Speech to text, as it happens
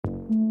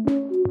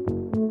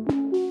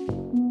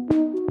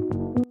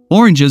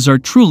Oranges are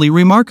truly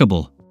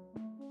remarkable.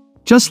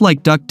 Just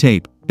like duct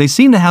tape, they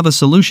seem to have a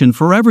solution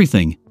for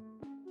everything.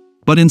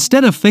 But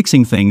instead of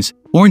fixing things,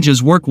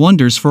 oranges work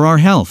wonders for our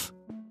health.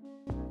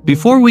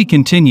 Before we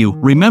continue,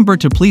 remember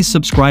to please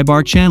subscribe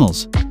our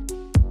channels.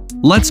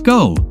 Let's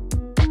go!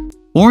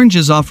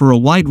 Oranges offer a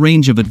wide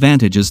range of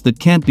advantages that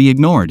can't be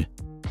ignored.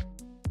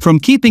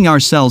 From keeping our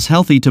cells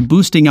healthy to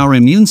boosting our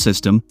immune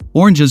system,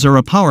 oranges are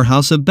a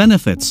powerhouse of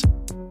benefits.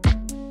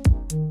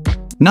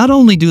 Not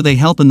only do they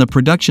help in the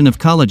production of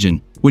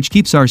collagen, which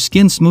keeps our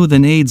skin smooth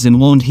and aids in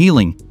wound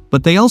healing,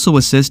 but they also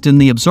assist in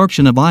the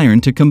absorption of iron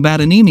to combat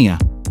anemia.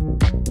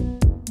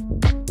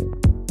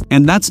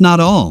 And that's not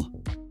all.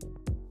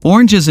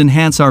 Oranges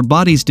enhance our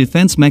body's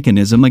defense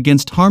mechanism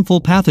against harmful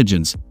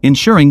pathogens,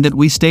 ensuring that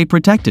we stay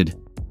protected.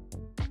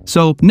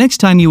 So, next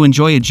time you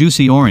enjoy a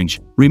juicy orange,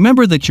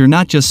 remember that you're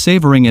not just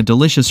savoring a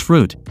delicious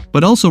fruit,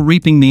 but also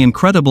reaping the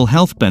incredible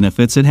health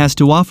benefits it has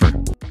to offer.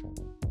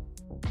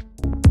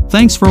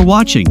 Thanks for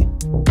watching.